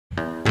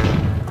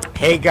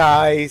Hey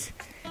guys,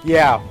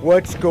 yeah,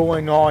 what's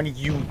going on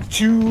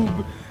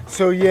YouTube?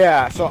 So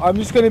I'm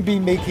just gonna be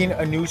making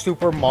a new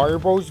Super Mario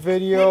Bros.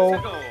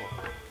 Video.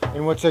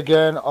 And once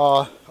again,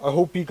 I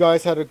hope you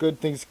guys had a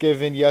good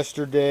Thanksgiving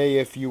yesterday.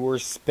 If you were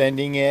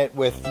spending it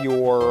with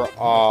your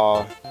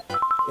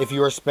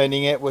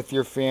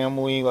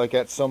family, like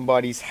at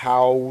somebody's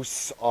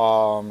house,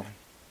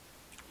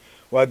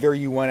 whether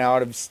you went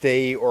out of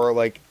state or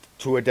like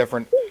to a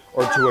different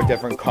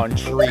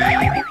country.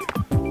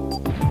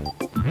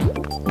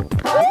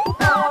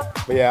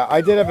 But yeah, I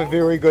did have a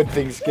very good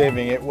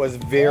Thanksgiving. It was a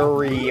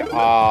very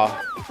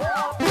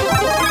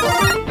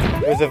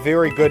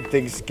good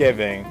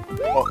Thanksgiving.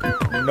 Oh,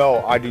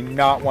 no, I do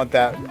not want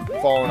that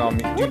falling on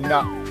me. Do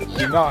not.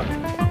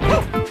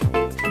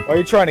 Why are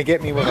you trying to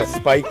get me with a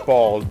spike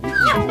ball,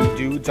 you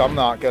dudes? I'm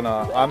not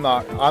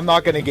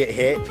gonna get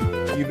hit.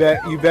 You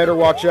better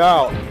watch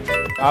out.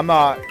 I'm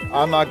not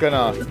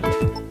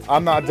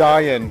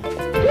dying.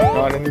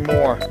 Not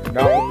anymore.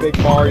 Not with Big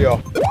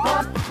Mario.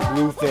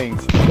 Blue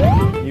things.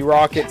 You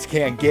rockets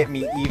can't get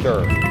me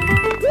either.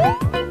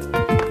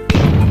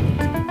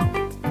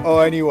 Oh,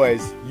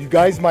 anyways, you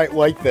guys might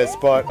like this,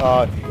 but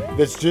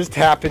this just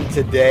happened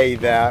today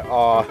that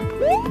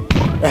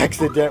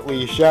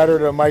accidentally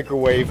shattered a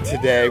microwave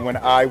today when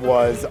I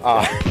was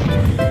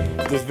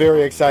just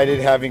very excited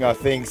having a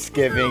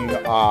Thanksgiving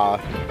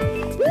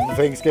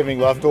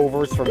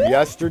leftovers from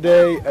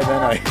yesterday, and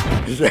then I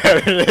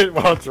shattered it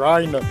while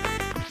trying to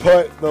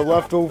put the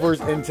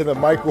leftovers into the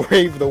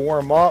microwave to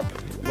warm up,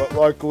 but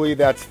luckily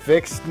that's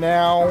fixed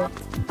now.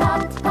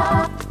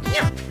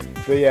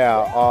 But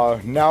yeah,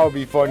 now it'd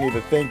be funny to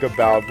think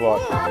about,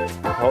 but I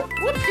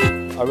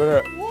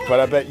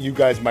bet you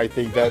guys might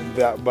think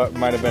that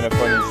might have been a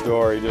funny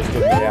story, just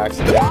of me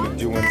accidentally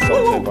doing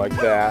something like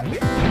that.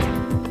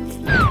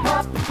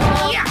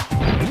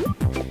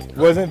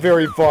 Wasn't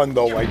very fun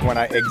though, like when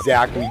I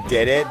exactly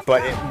did it,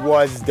 but it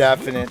was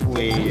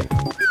definitely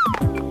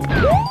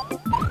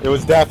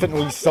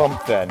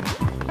something.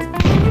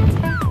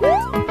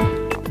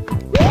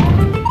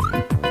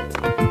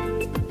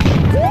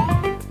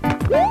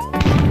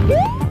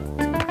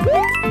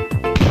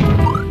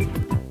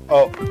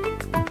 Oh.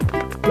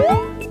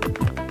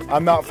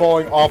 I'm not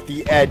falling off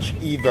the edge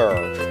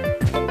either.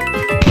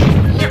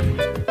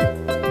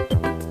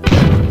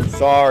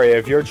 Sorry,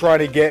 if you're trying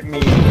to get me,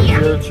 if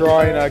you're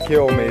trying to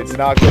kill me, it's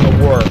not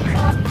gonna work.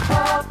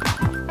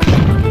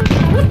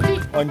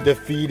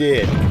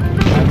 Undefeated.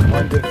 I'm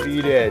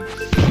undefeated.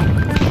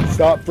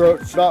 Stop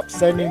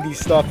sending these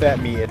stuff at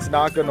me. It's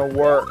not gonna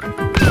work.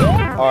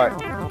 Alright.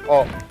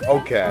 Oh,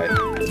 okay.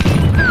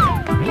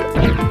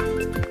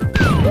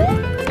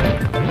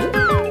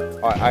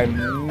 Alright,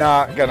 I'm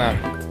not gonna...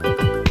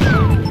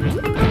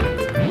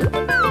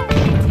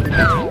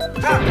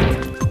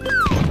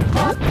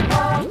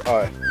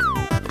 Alright.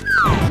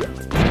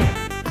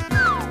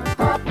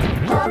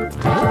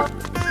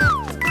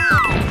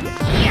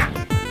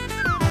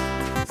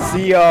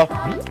 See ya.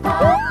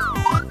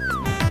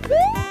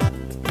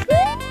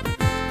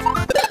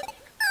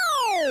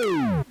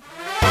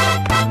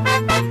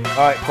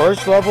 Alright,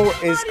 first level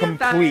is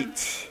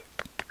complete.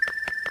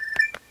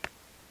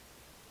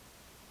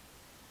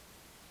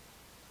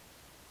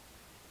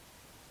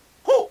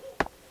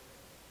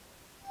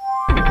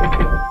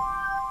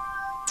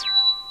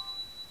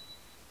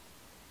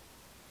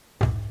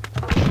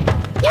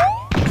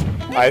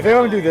 I think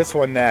I'm gonna do this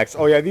one next.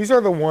 Oh yeah, these are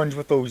the ones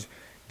with those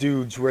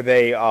dudes where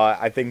they,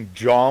 I think,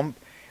 jump,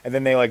 and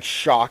then they, like,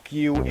 shock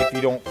you if you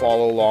don't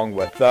follow along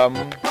with them.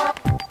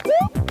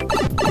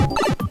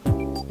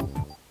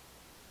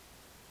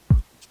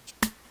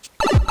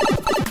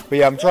 But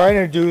yeah, I'm trying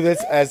to do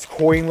this as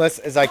coinless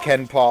as I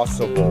can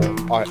possible.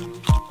 Alright,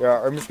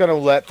 yeah, I'm just gonna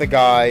let the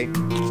guy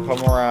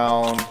come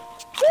around.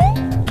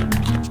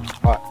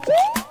 Alright,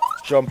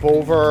 jump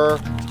over.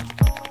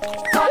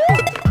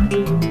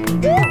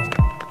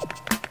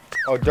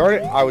 Oh, darn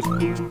it, I was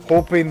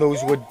hoping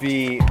those would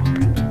be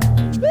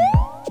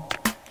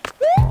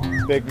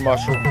big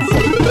mushrooms.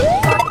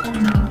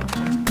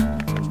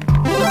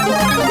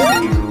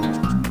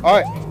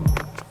 Alright.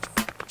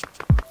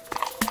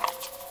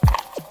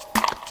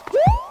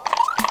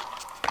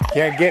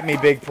 Can't get me,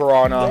 big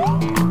piranha.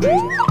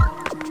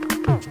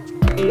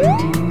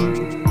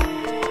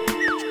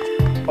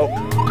 Oh.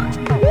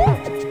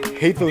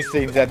 Hate those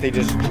things that they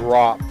just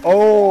drop.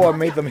 Oh, I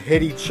made them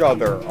hit each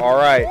other.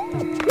 Alright.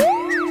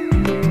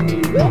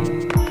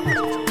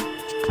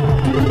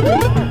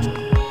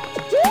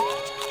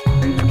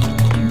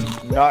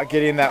 Not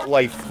getting that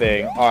life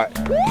thing. Alright.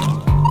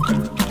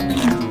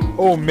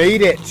 Oh,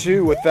 made it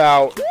too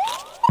without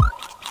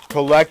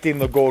collecting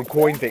the gold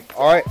coin thing.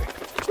 Alright.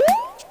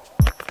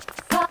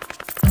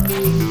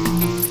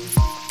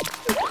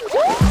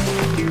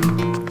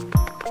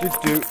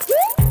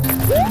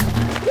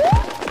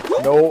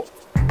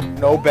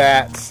 No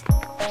bats.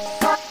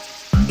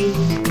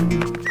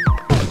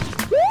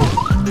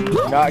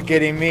 Not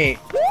getting me.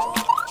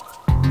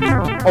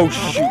 Oh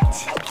shoot.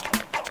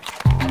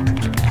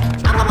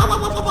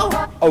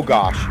 Oh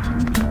gosh.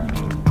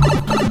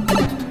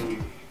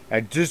 I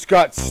just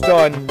got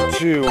stunned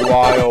too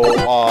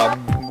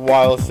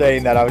while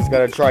saying that I was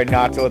gonna try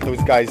not to let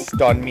those guys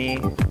stun me.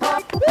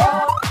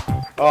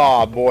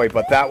 Oh boy,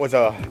 but that was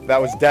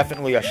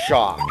definitely a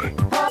shock.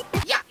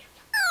 Yeah.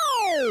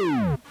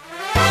 Oh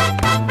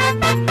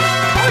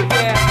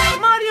yeah,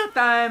 Mario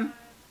time.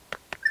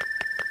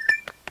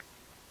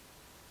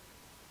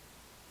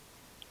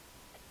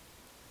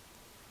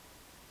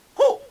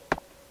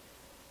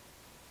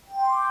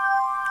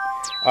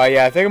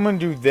 Yeah, I think I'm gonna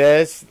do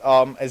this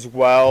as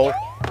well,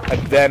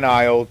 and then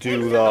I'll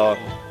do the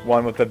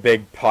one with the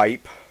big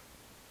pipe.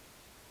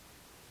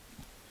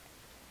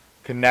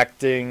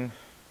 Connecting.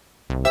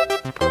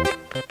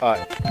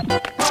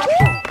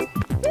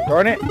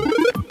 Darn it.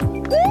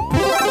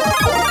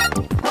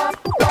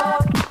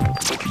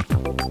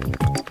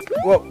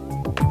 Whoa.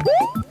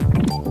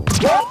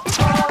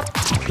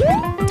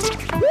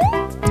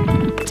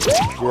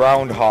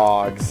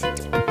 Groundhogs.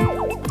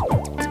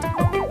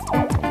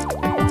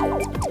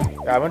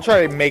 Yeah, I'm gonna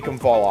try to make them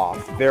fall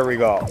off. There we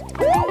go.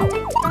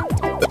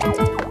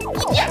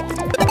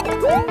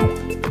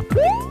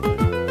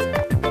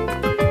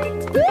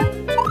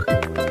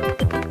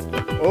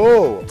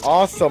 Oh,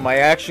 awesome. I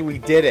actually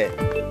did it.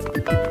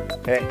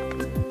 Hey.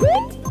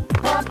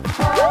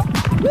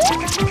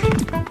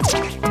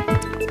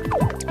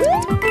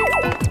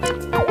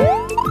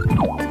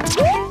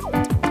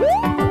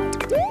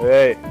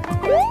 Hey.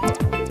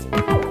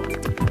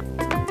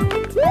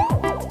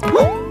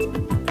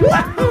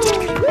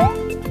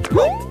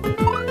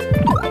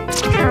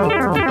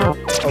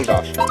 Oh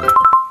gosh.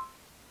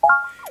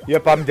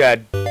 Yep, I'm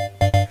dead.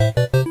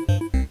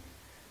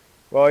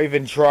 Well,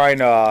 even trying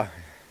to...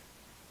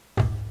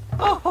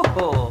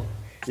 Oh.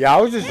 Yeah,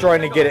 I was just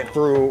trying to get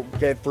through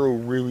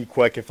really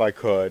quick if I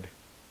could.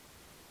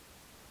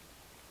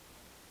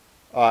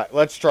 Alright,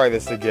 let's try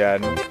this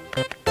again.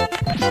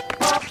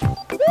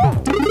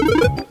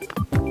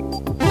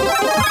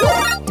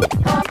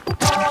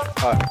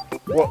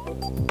 Whoa.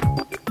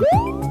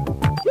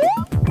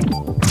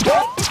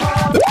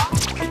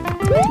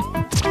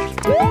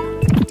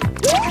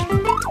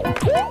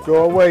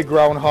 Go away,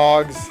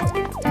 groundhogs.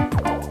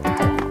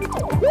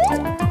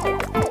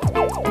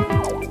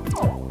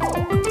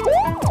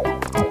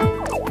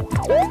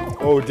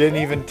 Oh,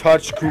 didn't even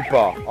touch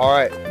Koopa.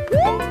 Alright.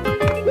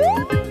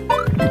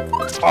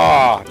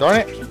 Ah, darn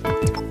it.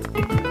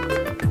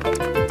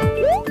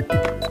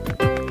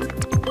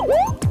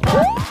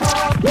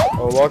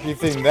 Oh, lucky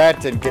thing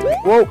that didn't get me.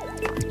 Whoa!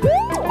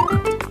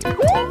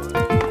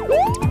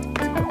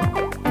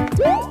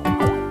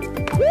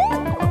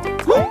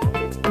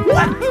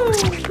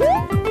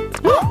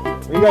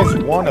 What do you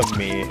guys want of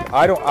me?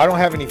 I don't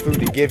have any food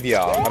to give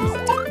y'all.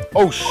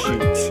 Oh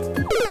shoot.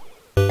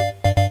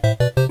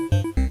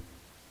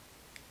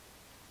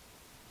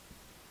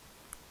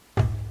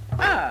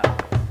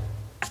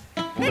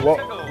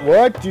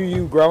 What do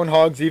you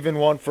groundhogs even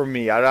want from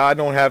me? I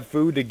don't have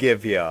food to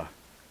give you.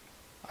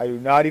 I do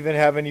not even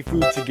have any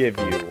food to give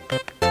you.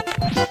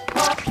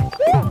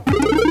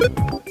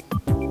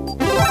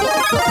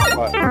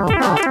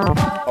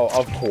 Oh,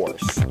 of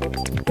course.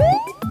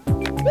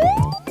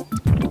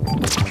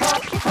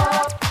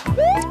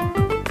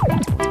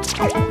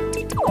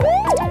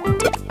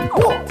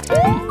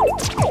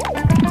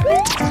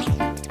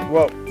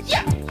 Whoa.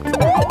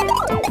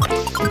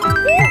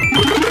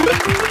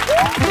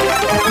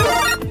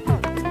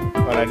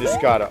 And I just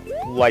got a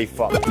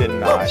life up,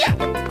 didn't I?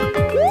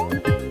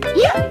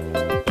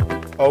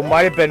 Oh,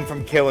 might have been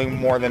from killing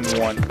more than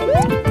one.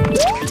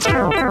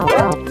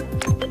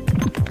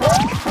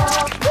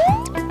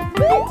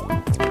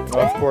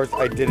 Of course,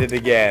 I did it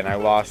again. I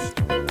lost.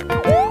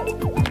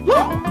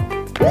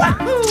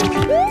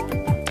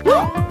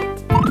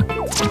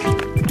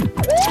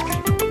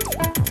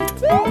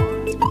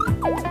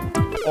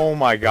 Oh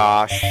my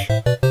gosh.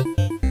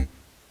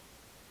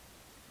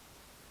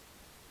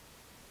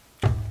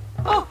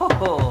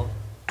 Oh,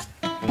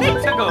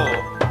 let's go.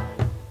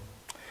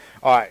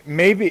 Alright,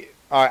 maybe.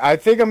 Alright, I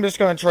think I'm just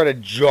gonna try to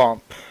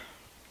jump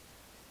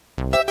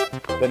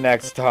the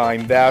next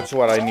time. That's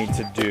what I need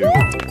to do.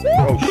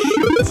 Oh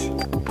shoot.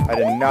 I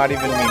did not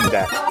even mean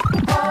that.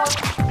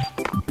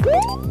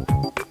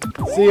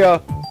 See ya.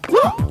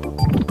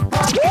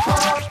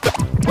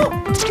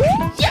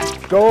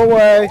 Go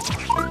away.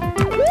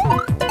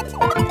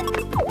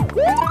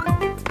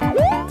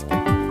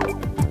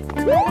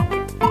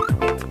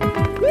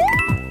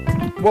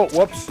 Whoa,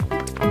 whoops.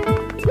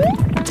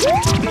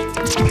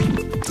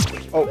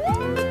 Oh.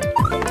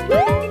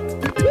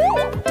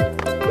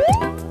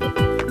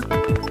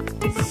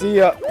 See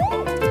ya.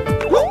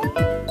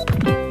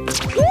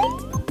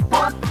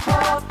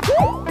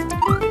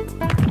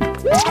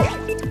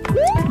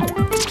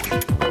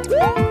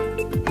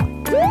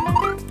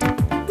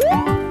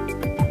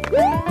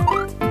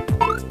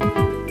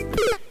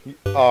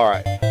 All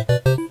right.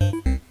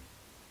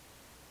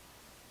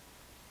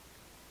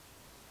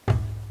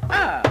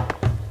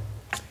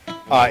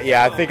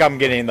 Yeah, I think I'm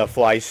getting the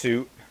fly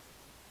suit.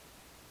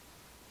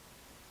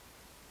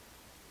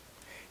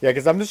 Yeah,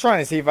 because I'm just trying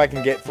to see if I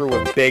can get through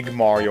a big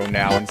Mario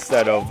now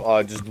instead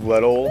of just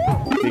little.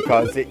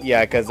 Because,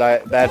 because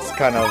that's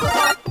kind of...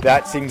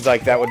 That seems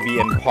like that would be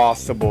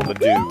impossible to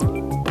do.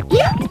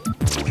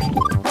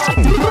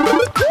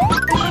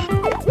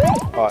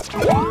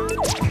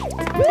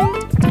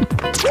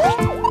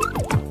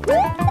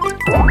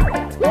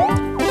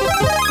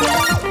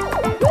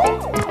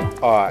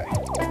 Alright.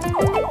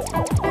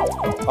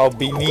 I'll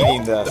be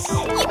needing this.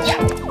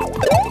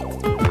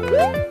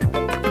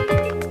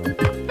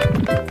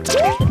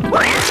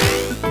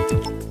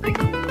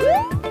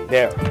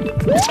 There.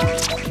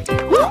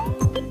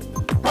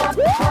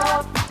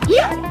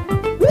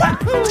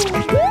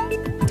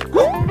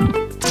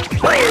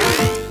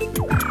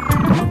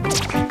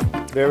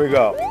 There we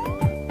go.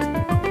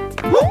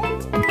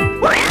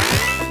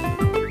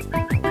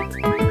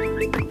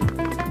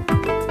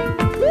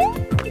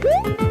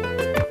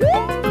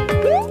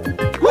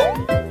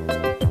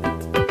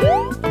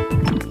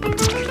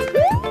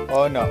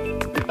 Oh no.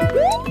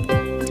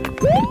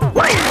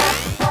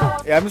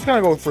 Yeah, I'm just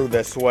gonna go through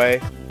this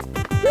way.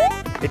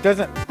 It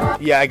doesn't...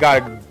 Yeah, I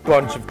got a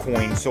bunch of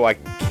coins, so I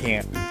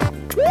can't.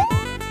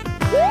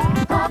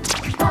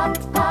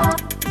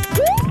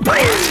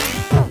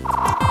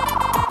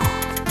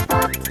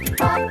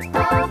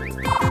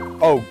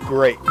 Oh,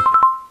 great.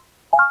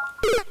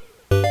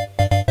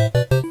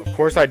 Of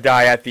course I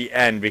die at the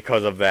end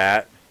because of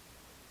that.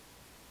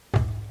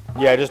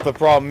 Yeah, just the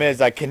problem is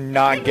I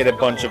cannot get a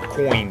bunch of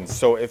coins.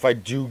 So if I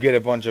do get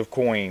a bunch of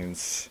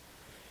coins...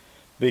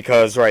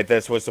 Because, right,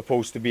 this was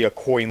supposed to be a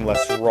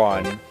coinless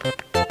run.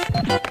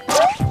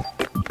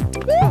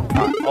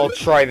 I'll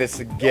try this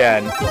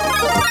again.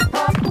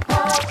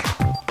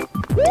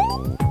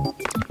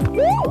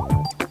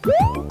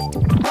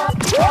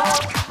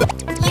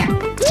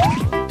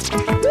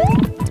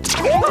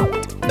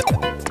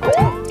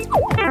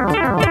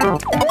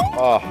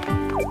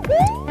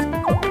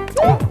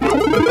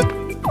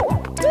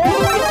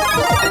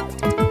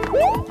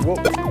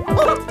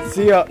 Whoa.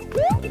 See ya.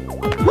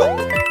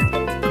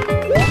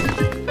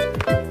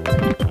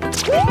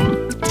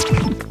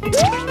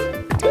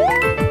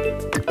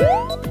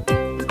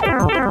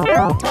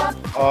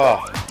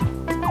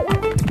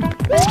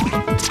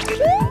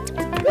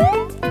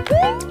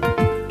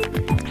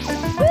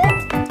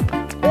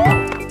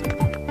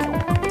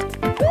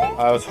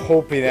 I was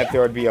hoping that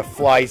there would be a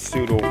fly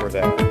suit over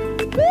there.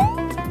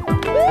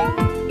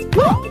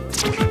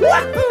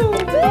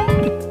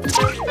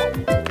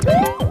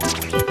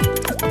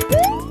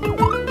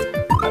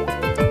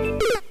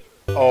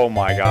 Oh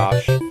my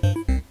gosh.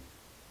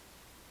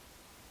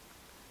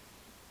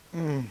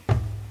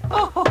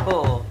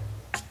 Oh,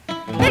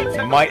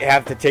 I might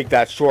have to take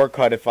that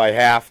shortcut if I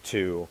have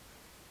to.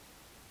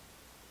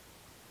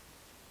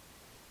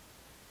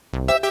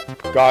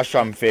 Gosh,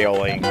 I'm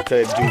failing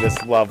to do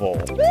this level.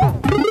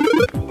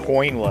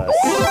 Coinless.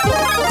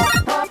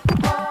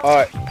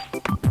 Alright.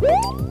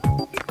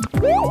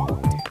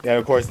 Yeah,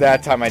 of course,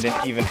 that time I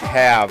didn't even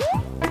have...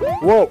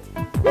 Whoa!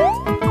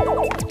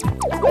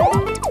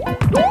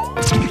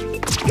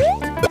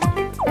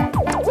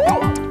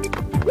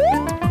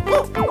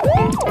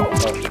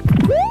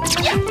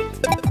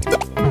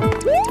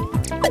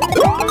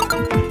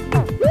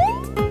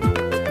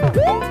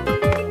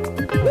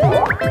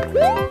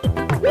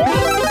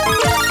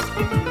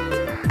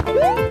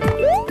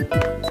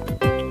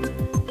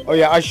 Oh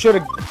yeah, I should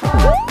have...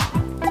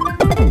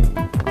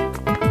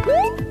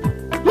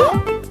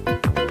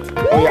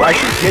 Oh yeah, I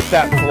should get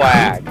that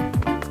flag.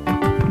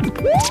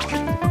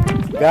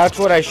 That's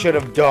what I should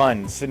have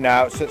done. So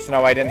now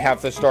I didn't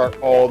have to start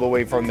all the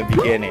way from the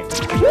beginning.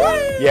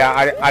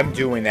 Yeah, I'm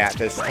doing that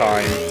this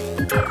time.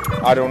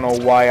 I don't know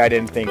why I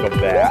didn't think of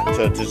that,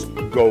 to just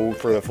go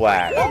for the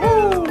flag.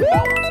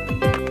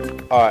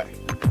 Alright.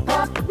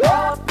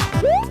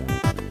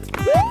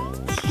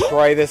 Let's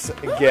try this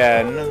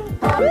again.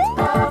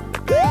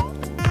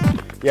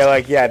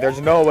 Yeah,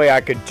 there's no way I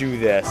could do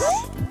this.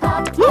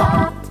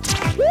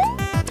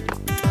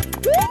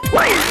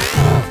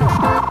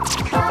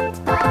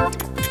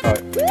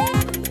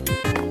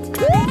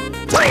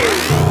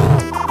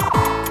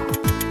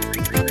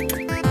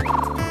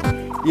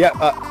 Yeah,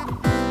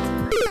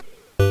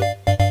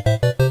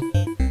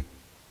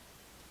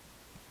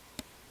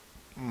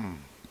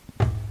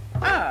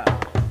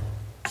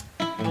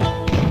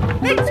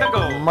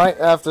 might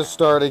have to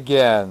start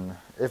again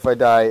if I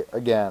die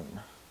again.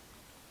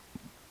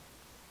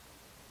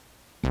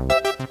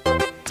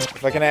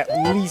 If I can at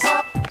least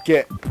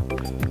get...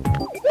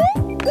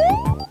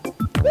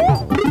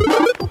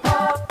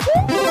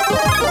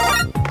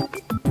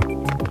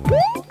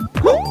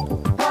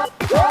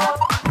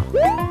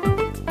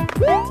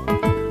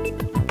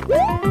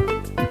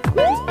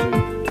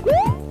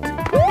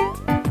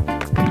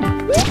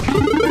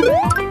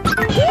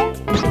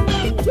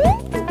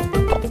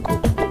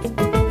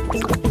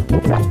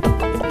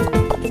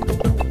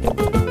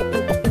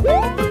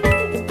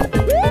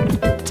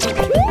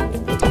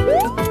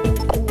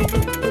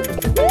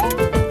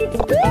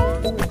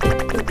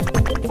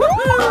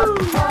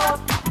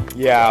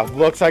 Yeah,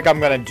 looks like I'm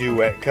gonna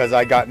do it, because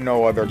I got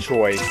no other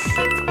choice.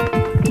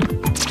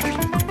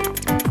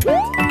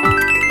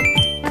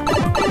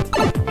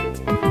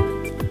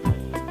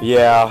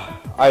 Yeah,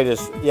 I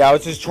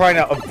was just trying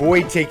to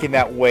avoid taking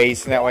that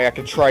waste, and that way I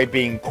could try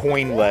being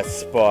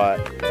coinless, but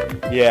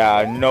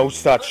yeah, no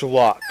such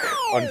luck,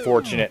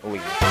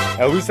 unfortunately.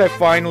 At least I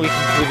finally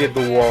completed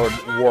the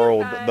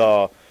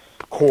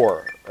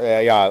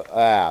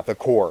the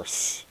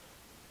course.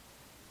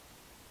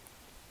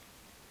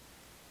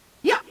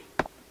 Yeah.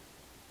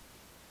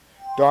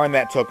 Darn,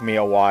 that took me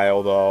a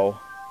while, though.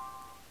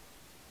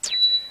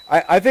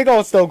 I think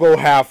I'll still go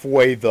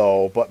halfway,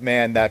 though, but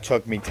man, that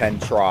took me 10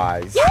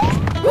 tries.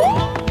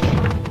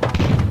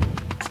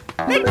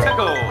 Let's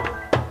go.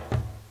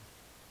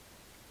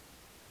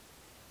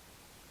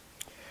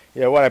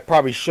 Yeah, what I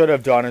probably should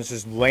have done is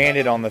just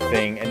landed on the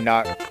thing and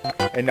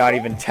not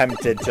even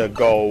tempted to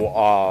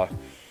go,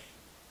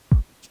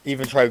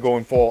 even try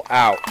going full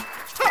out.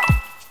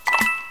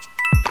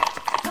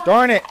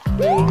 Darn it!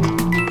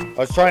 I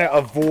was trying to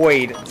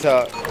avoid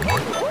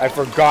I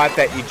forgot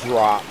that you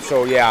dropped.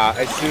 So yeah,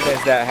 as soon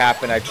as that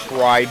happened, I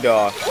tried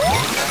to...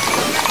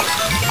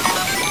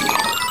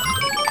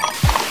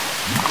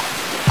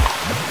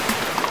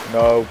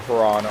 No,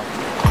 piranha.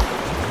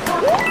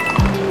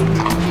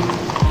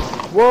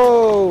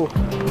 Whoa!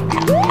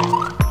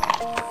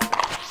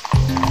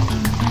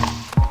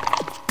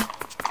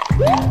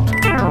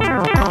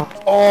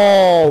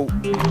 Oh,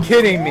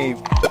 kidding me.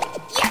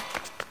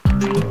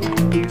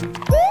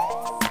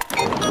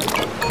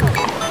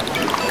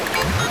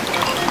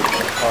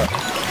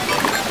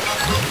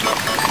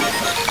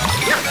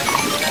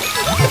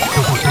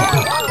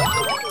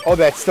 Oh,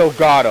 that still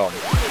got him.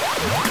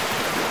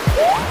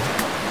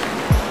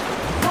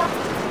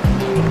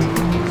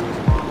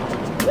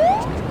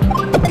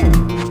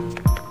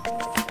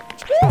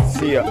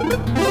 See ya.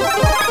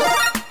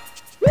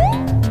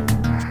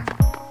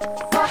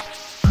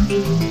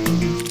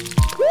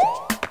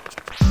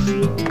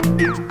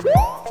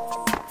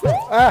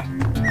 Ah!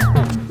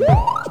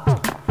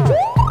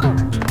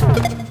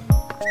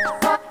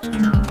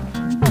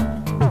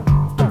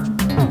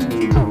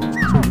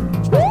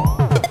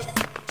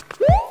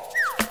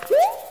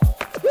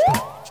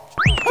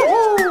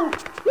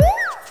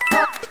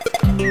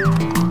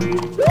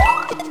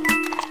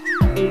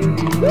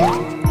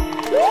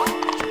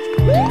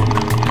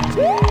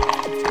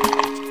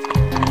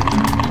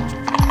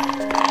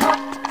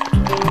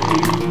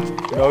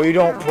 No, you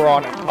don't,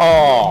 piranha.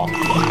 Oh.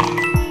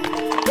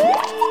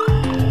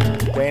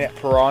 Dang it,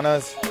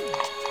 piranhas.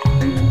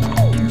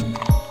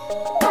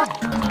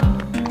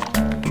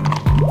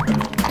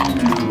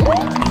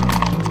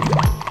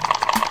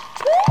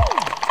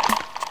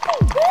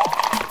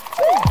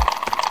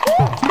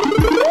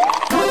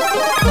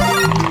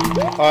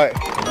 Alright.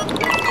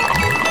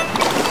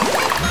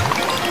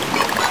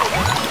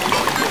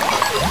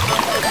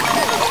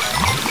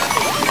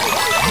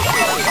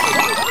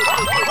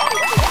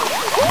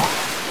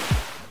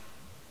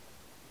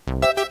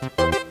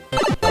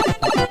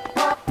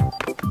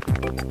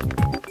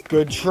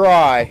 Good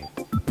try.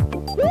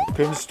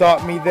 Couldn't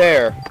stop me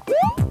there.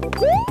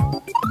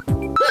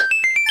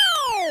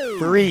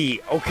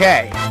 3.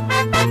 Okay.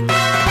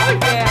 Oh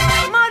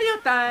yeah, Mario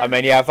time. I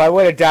mean, yeah, if I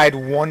would have died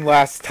one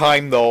last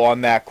time, though,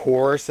 on that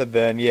course,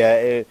 then,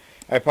 yeah,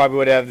 I probably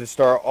would have to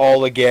start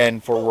all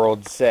again for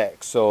World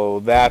 6. So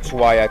that's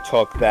why I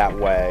took that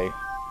way.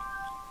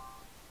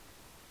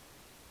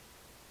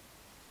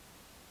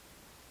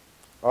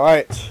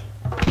 Alright.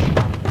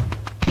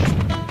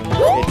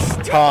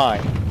 It's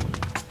time.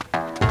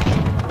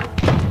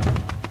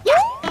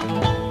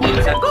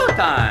 It's a go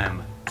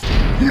time.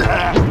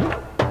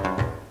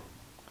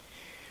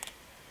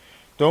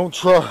 Don't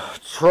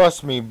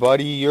trust me,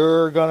 buddy.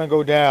 You're gonna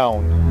go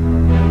down.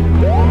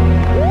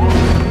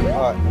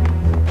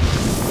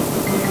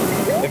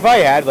 If I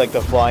had, like,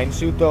 the flying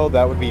suit, though,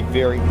 that would be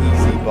very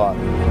easy, but...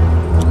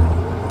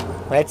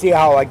 Let's see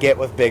how I get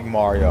with Big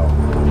Mario.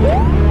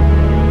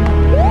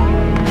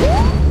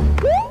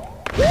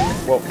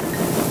 Whoa.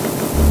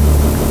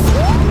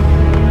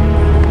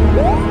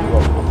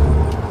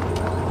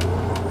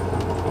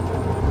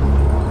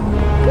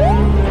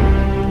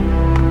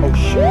 Oh,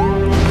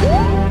 shit.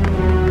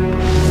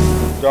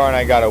 Darn,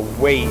 I gotta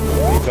wait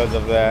because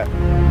of that.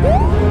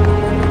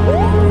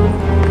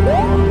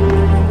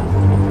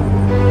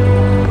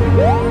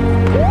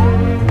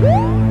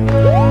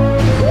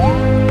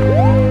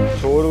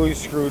 Totally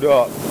screwed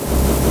up.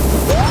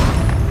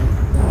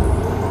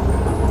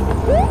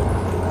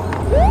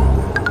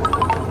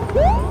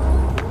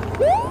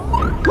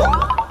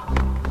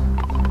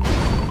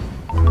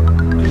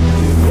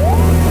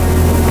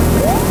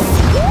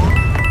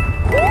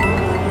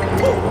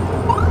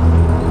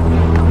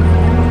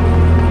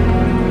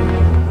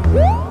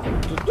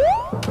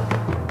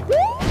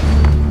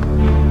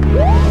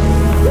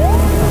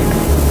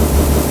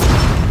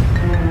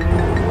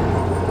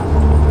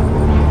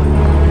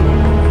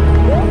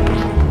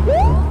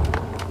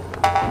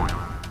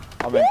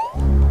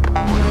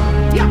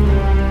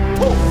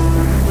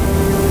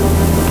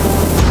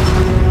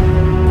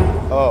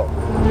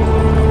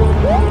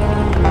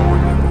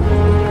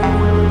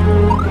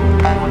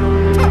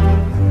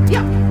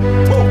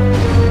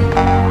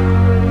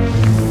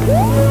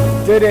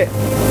 did it.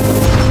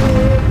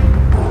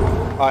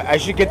 I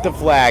should get the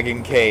flag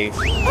in case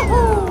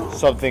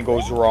something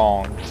goes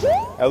wrong.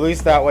 At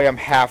least that way I'm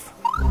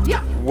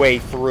halfway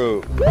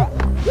through.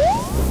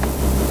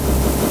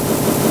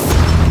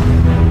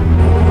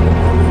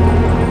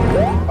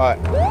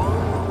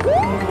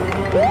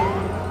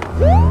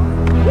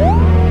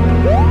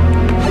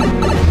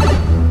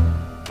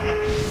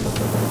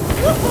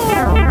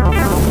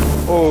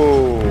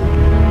 Oh,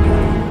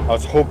 I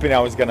was hoping I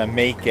was gonna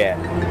make it.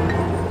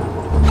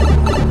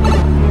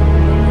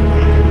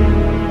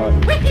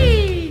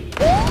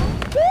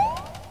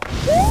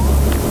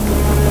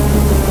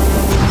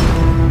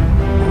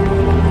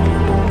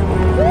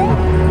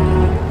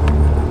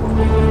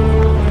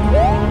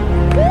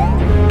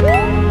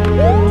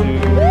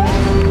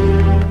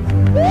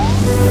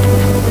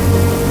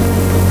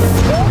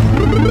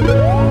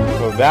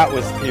 So that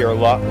was pure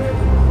luck.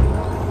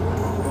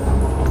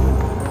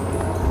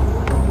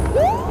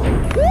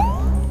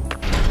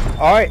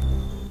 Alright,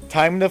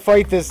 time to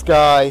fight this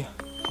guy.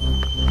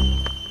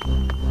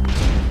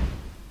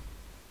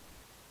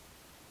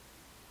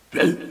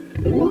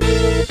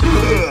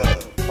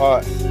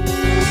 Alright.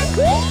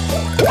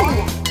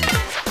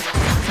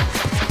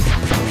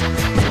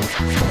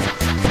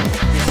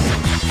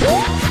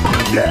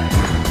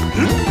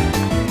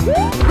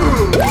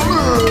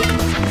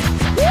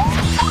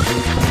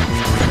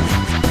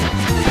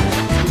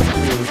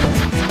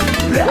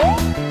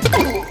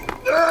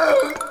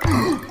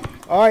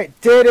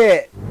 Alright, did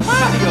it!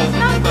 Mario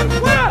number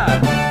 1!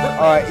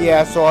 Alright,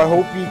 yeah, so I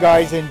hope you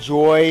guys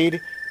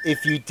enjoyed.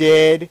 If you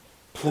did,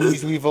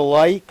 please leave a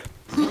like,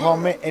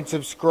 comment, and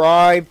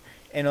subscribe.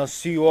 And I'll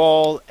see you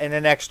all in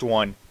the next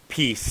one.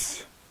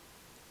 Peace.